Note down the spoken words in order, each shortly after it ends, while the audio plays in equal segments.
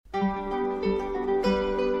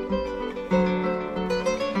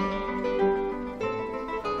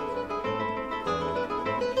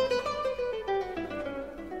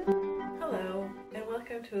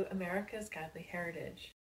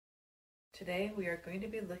Today we are going to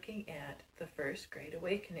be looking at the First Great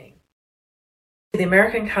Awakening. The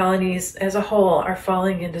American colonies as a whole are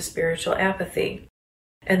falling into spiritual apathy,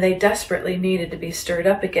 and they desperately needed to be stirred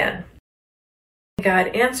up again. God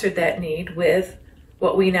answered that need with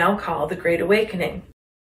what we now call the Great Awakening,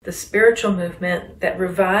 the spiritual movement that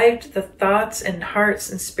revived the thoughts and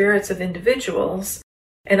hearts and spirits of individuals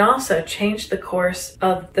and also changed the course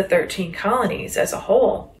of the 13 colonies as a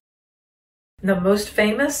whole. The most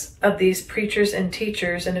famous of these preachers and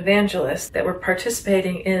teachers and evangelists that were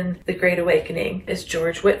participating in the Great Awakening is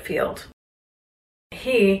George Whitefield.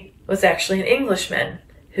 He was actually an Englishman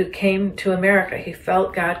who came to America. He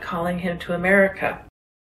felt God calling him to America.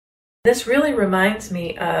 This really reminds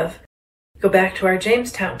me of, go back to our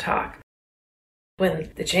Jamestown talk.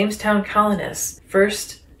 When the Jamestown colonists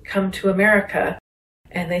first come to America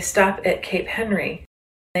and they stop at Cape Henry,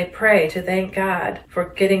 they pray to thank God for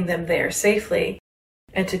getting them there safely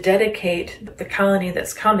and to dedicate the colony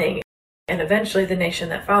that's coming and eventually the nation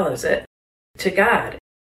that follows it to God.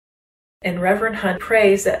 And Reverend Hunt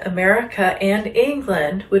prays that America and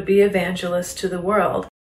England would be evangelists to the world.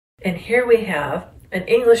 And here we have an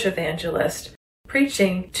English evangelist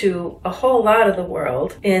preaching to a whole lot of the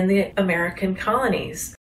world in the American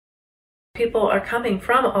colonies. People are coming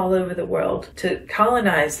from all over the world to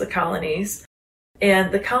colonize the colonies.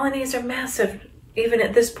 And the colonies are massive, even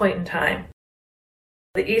at this point in time.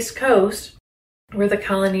 The East Coast, where the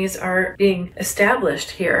colonies are being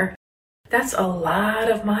established here, that's a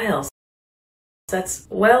lot of miles. That's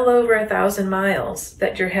well over 1,000 miles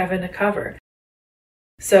that you're having to cover.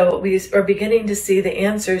 So we are beginning to see the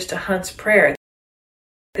answers to Hunt's prayer.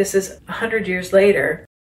 This is 100 years later.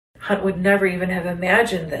 Hunt would never even have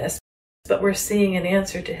imagined this, but we're seeing an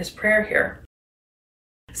answer to his prayer here.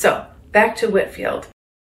 So, back to Whitefield.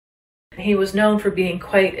 He was known for being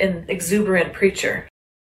quite an exuberant preacher.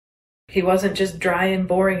 He wasn't just dry and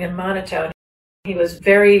boring and monotone. He was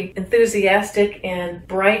very enthusiastic and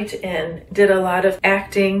bright and did a lot of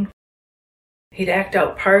acting. He'd act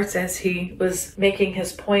out parts as he was making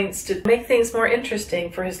his points to make things more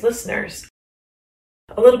interesting for his listeners.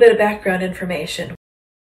 A little bit of background information.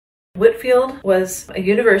 Whitefield was a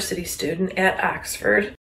university student at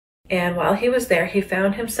Oxford. And while he was there, he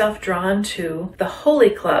found himself drawn to the Holy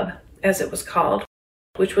Club, as it was called,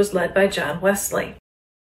 which was led by John Wesley.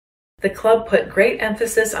 The club put great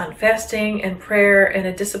emphasis on fasting and prayer and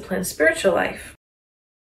a disciplined spiritual life.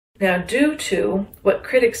 Now, due to what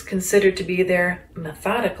critics considered to be their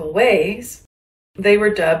methodical ways, they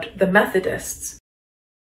were dubbed the Methodists.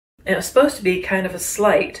 And it was supposed to be kind of a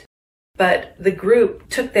slight, but the group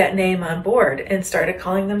took that name on board and started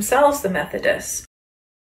calling themselves the Methodists.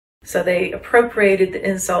 So they appropriated the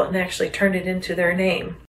insult and actually turned it into their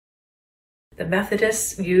name. The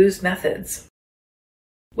Methodists use methods.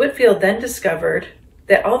 Whitefield then discovered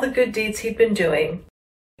that all the good deeds he'd been doing,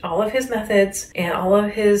 all of his methods and all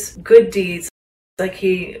of his good deeds, like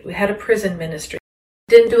he had a prison ministry,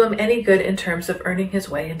 didn't do him any good in terms of earning his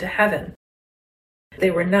way into heaven.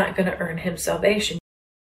 They were not going to earn him salvation.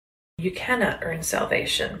 You cannot earn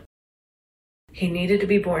salvation. He needed to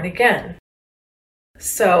be born again.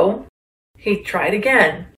 So he tried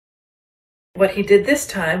again. What he did this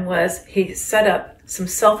time was he set up some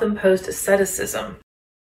self-imposed asceticism.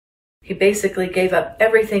 He basically gave up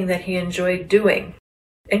everything that he enjoyed doing,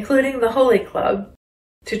 including the Holy Club,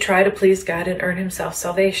 to try to please God and earn himself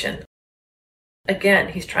salvation.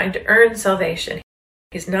 Again, he's trying to earn salvation.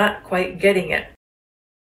 He's not quite getting it.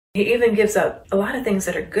 He even gives up a lot of things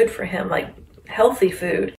that are good for him, like healthy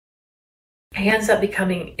food. He ends up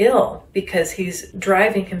becoming ill because he's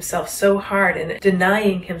driving himself so hard and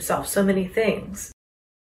denying himself so many things.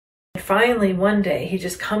 And finally, one day, he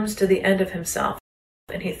just comes to the end of himself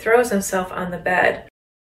and he throws himself on the bed.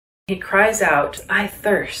 He cries out, "I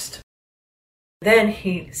thirst." Then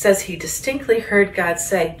he says he distinctly heard God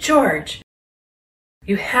say, "George,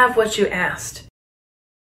 you have what you asked.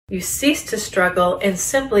 You ceased to struggle and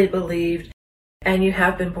simply believed, and you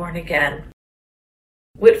have been born again."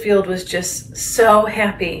 Whitefield was just so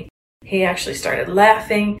happy. He actually started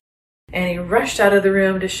laughing, and he rushed out of the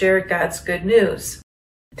room to share God's good news,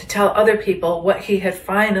 to tell other people what he had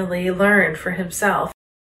finally learned for himself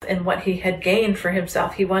and what he had gained for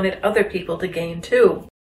himself. He wanted other people to gain too.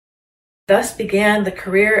 Thus began the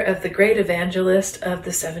career of the great evangelist of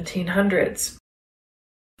the 1700s.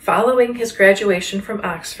 Following his graduation from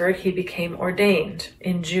Oxford, he became ordained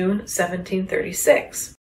in June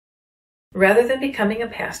 1736. Rather than becoming a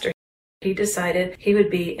pastor, he decided he would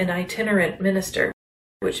be an itinerant minister,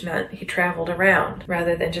 which meant he traveled around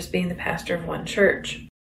rather than just being the pastor of one church.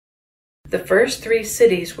 The first 3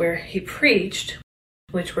 cities where he preached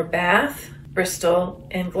which were Bath, Bristol,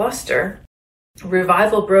 and Gloucester,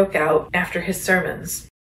 revival broke out after his sermons.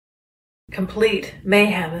 Complete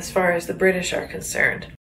mayhem as far as the British are concerned.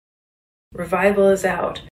 Revival is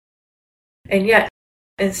out. And yet,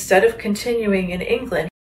 instead of continuing in England,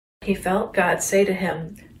 he felt God say to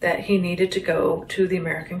him that he needed to go to the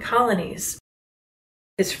American colonies.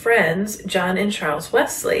 His friends, John and Charles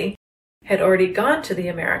Wesley, had already gone to the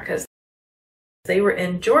Americas. They were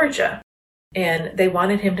in Georgia, and they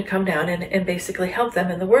wanted him to come down and basically help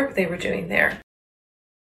them in the work they were doing there.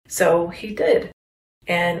 So he did.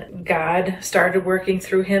 And God started working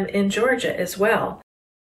through him in Georgia as well.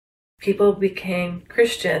 People became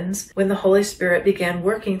Christians when the Holy Spirit began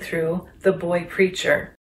working through the boy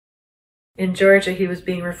preacher. In Georgia, he was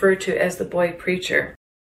being referred to as the boy preacher.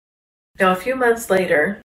 Now, a few months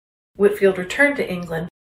later, Whitefield returned to England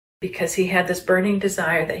because he had this burning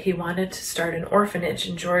desire that he wanted to start an orphanage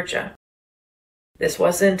in Georgia. This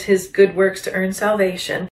wasn't his good works to earn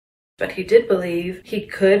salvation, but he did believe he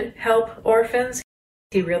could help orphans.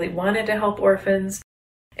 He really wanted to help orphans,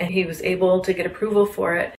 and he was able to get approval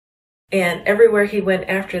for it. And everywhere he went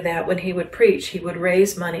after that, when he would preach, he would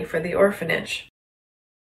raise money for the orphanage.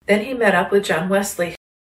 Then he met up with John Wesley,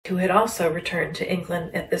 who had also returned to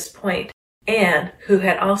England at this point, and who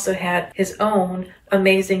had also had his own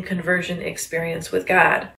amazing conversion experience with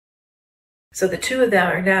God. So the two of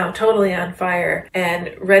them are now totally on fire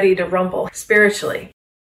and ready to rumble spiritually.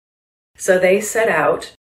 So they set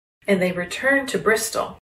out and they returned to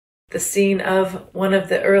Bristol, the scene of one of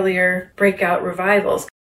the earlier breakout revivals,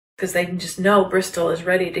 because they just know Bristol is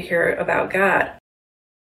ready to hear about God.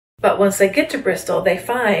 But once they get to Bristol, they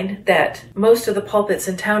find that most of the pulpits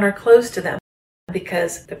in town are closed to them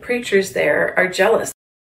because the preachers there are jealous.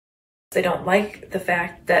 They don't like the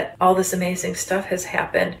fact that all this amazing stuff has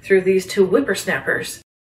happened through these two whippersnappers.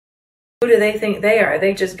 Who do they think they are?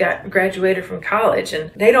 They just got graduated from college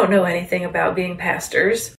and they don't know anything about being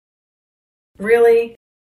pastors. Really?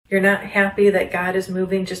 You're not happy that God is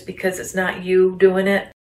moving just because it's not you doing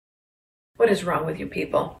it? What is wrong with you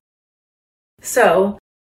people? So,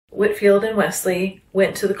 Whitefield and Wesley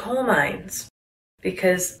went to the coal mines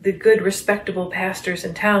because the good, respectable pastors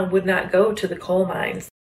in town would not go to the coal mines.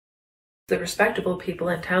 The respectable people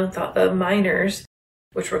in town thought the miners,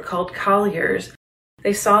 which were called colliers,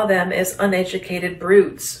 they saw them as uneducated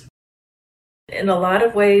brutes. In a lot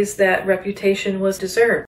of ways, that reputation was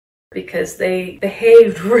deserved because they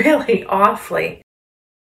behaved really awfully.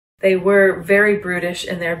 They were very brutish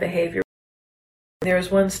in their behavior. There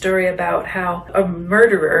was one story about how a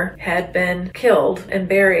murderer had been killed and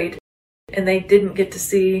buried, and they didn't get to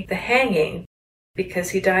see the hanging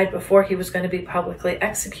because he died before he was going to be publicly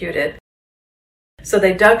executed. So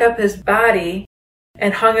they dug up his body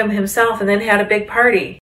and hung him himself and then had a big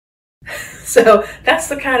party. So that's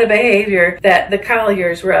the kind of behavior that the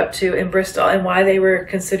colliers were up to in Bristol and why they were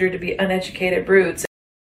considered to be uneducated brutes.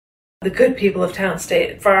 The good people of town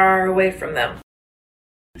stayed far away from them.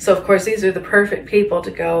 So of course these are the perfect people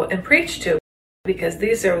to go and preach to because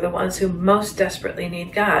these are the ones who most desperately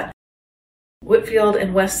need God. Whitefield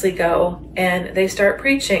and Wesley go and they start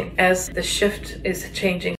preaching as the shift is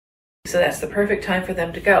changing. So that's the perfect time for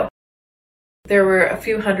them to go. There were a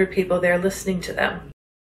few hundred people there listening to them.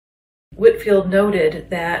 Whitefield noted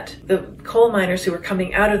that the coal miners who were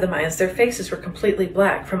coming out of the mines, their faces were completely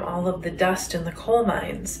black from all of the dust in the coal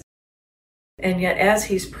mines. And yet as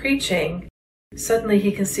he's preaching, suddenly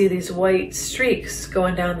he can see these white streaks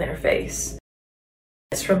going down their face.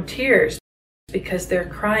 It's from tears because they're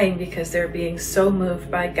crying because they're being so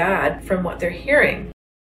moved by God from what they're hearing.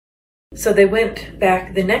 So they went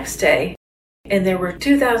back the next day and there were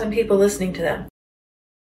 2,000 people listening to them.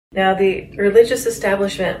 Now the religious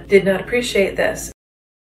establishment did not appreciate this.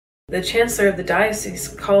 The chancellor of the diocese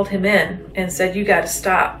called him in and said, "You got to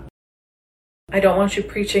stop. I don't want you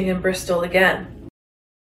preaching in Bristol again."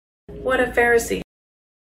 What a Pharisee.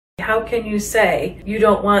 How can you say you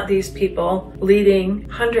don't want these people leading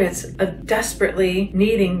hundreds of desperately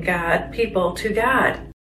needing God people to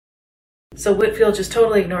God? So Whitefield just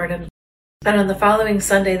totally ignored him. And on the following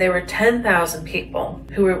Sunday, there were 10,000 people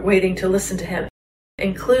who were waiting to listen to him,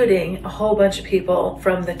 including a whole bunch of people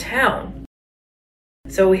from the town.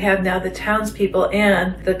 So we have now the townspeople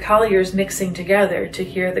and the colliers mixing together to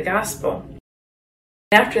hear the gospel.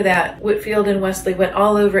 After that, Whitefield and Wesley went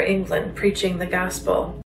all over England preaching the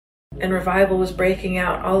gospel, and revival was breaking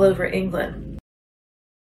out all over England.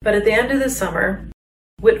 But at the end of the summer,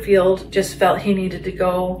 Whitefield just felt he needed to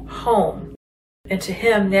go home. And to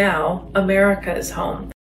him now, America is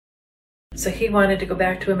home. So he wanted to go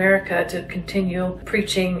back to America to continue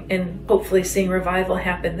preaching and hopefully seeing revival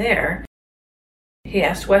happen there. he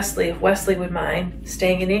asked Wesley if Wesley would mind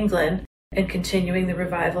staying in England and continuing the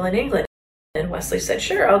revival in England. And Wesley said,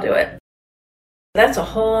 "Sure, I'll do it." That's a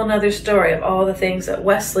whole nother story of all the things that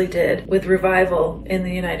Wesley did with revival in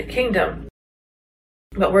the United Kingdom.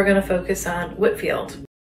 But we're going to focus on Whitefield.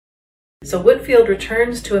 So Whitefield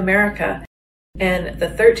returns to America, and the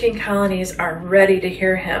 13 colonies are ready to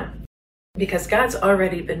hear him because God's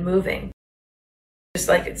already been moving. Just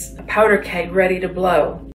like it's a powder keg ready to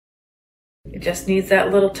blow. It just needs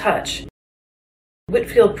that little touch.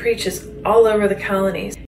 Whitefield preaches all over the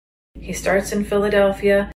colonies. He starts in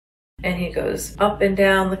Philadelphia, and he goes up and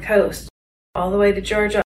down the coast, all the way to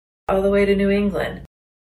Georgia, all the way to New England.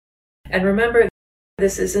 And remember,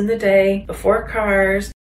 this is in the day before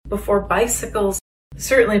cars, before bicycles,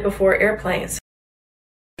 certainly before airplanes.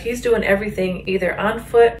 He's doing everything either on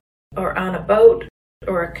foot or on a boat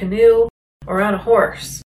or a canoe or on a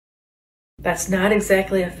horse. That's not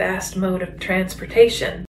exactly a fast mode of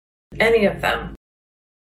transportation, any of them.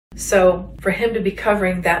 So for him to be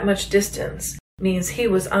covering that much distance means he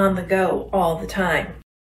was on the go all the time.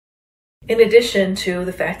 In addition to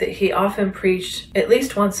the fact that he often preached at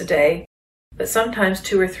least once a day, but sometimes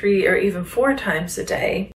 2 or 3 or even 4 times a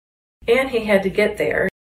day, and he had to get there,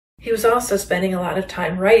 he was also spending a lot of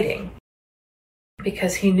time writing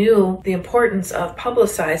because he knew the importance of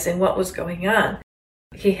publicizing what was going on.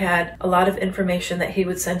 He had a lot of information that he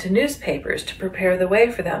would send to newspapers to prepare the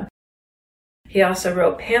way for them. He also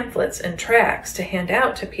wrote pamphlets and tracts to hand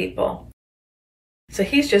out to people. So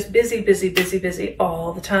he's just busy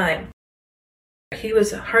all the time. He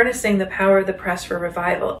was harnessing the power of the press for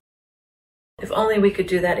revival. If only we could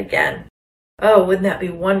do that again. Oh, wouldn't that be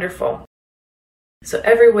wonderful? So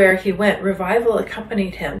everywhere he went, revival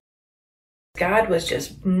accompanied him. God was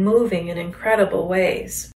just moving in incredible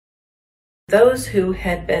ways. Those who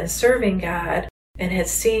had been serving God and had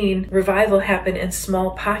seen revival happen in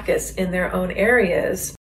small pockets in their own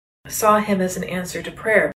areas saw him as an answer to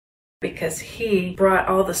prayer because he brought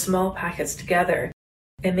all the small pockets together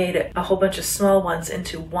and made it a whole bunch of small ones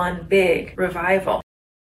into one big revival.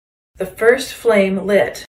 The first flame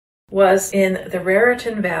lit was in the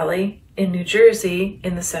Raritan Valley in New Jersey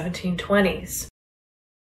in the 1720s.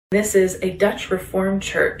 This is a Dutch Reformed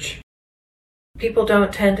church. People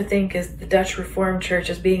don't tend to think of the Dutch Reformed Church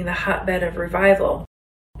as being the hotbed of revival,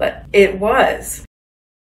 but it was.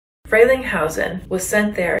 Frelinghuysen was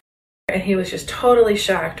sent there, and he was just totally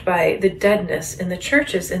shocked by the deadness in the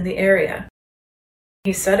churches in the area.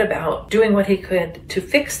 He set about doing what he could to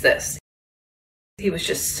fix this. He was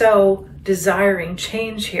just so desiring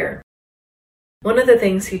change here. One of the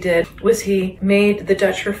things he did was he made the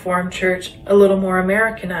Dutch Reformed Church a little more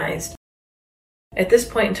Americanized. At this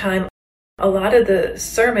point in time, a lot of the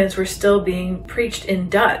sermons were still being preached in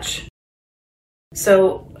Dutch.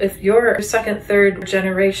 So if you're second, third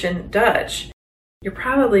generation Dutch, you're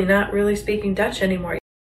probably not really speaking Dutch anymore.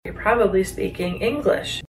 You're probably speaking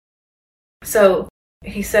English. So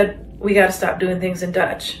he said, we got to stop doing things in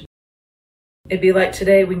Dutch. It'd be like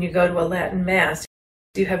today when you go to a Latin Mass.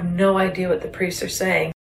 You have no idea what the priests are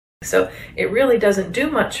saying. So it really doesn't do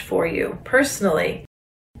much for you personally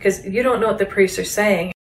because you don't know what the priests are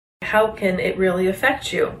saying. How can it really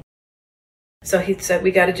affect you? So he said,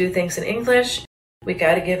 we got to do things in English. We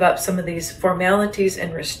got to give up some of these formalities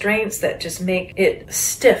and restraints that just make it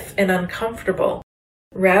stiff and uncomfortable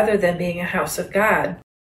rather than being a house of God.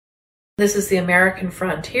 This is the American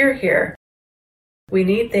frontier here. We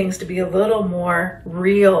need things to be a little more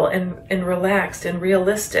real and relaxed and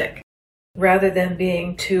realistic rather than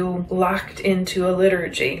being too locked into a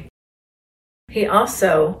liturgy. He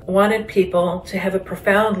also wanted people to have a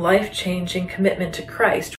profound life-changing commitment to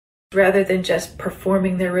Christ rather than just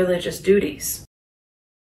performing their religious duties.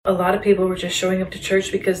 A lot of people were just showing up to church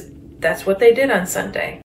because that's what they did on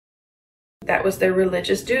Sunday. That was their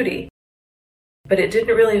religious duty. But it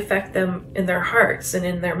didn't really affect them in their hearts and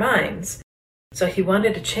in their minds. So he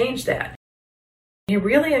wanted to change that. He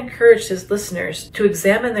really encouraged his listeners to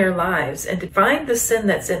examine their lives and to find the sin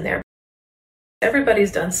that's in there.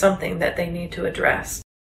 Everybody's done something that they need to address,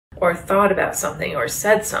 or thought about something, or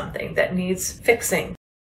said something that needs fixing.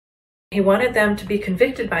 He wanted them to be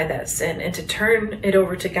convicted by that sin and to turn it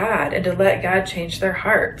over to God and to let God change their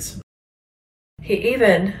hearts. He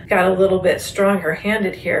even got a little bit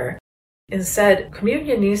stronger-handed here and said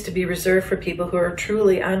communion needs to be reserved for people who are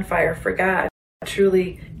truly on fire for God,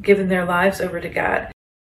 truly given their lives over to God.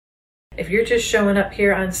 If you're just showing up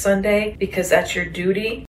here on Sunday because that's your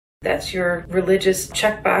duty, that's your religious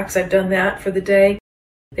checkbox, I've done that for the day,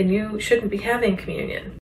 then you shouldn't be having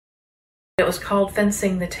communion. It was called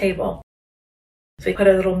fencing the table. So he put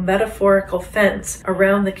a little metaphorical fence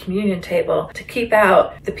around the communion table to keep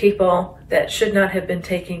out the people that should not have been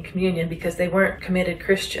taking communion because they weren't committed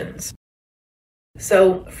Christians.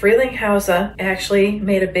 So Frelinghuysen actually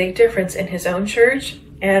made a big difference in his own church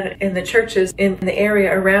and in the churches in the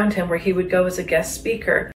area around him where he would go as a guest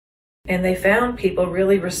speaker. And they found people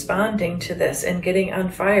really responding to this and getting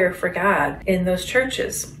on fire for God in those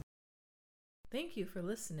churches. Thank you for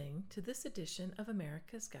listening to this edition of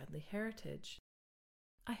America's Godly Heritage.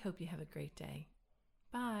 I hope you have a great day.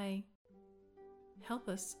 Bye. Help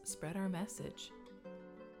us spread our message.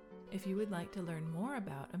 If you would like to learn more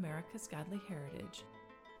about America's Godly Heritage,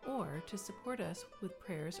 or to support us with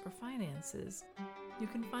prayers or finances, you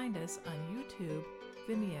can find us on YouTube,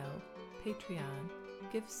 Vimeo, Patreon,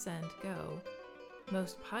 Give, Send, Go,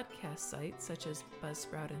 most podcast sites such as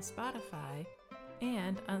Buzzsprout and Spotify,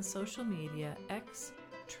 and on social media X,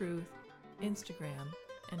 Truth, Instagram,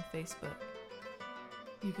 and Facebook.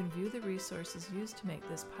 You can view the resources used to make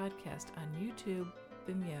this podcast on YouTube,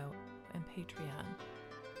 Vimeo, and Patreon.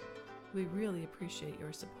 We really appreciate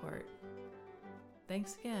your support.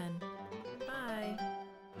 Thanks again. Bye.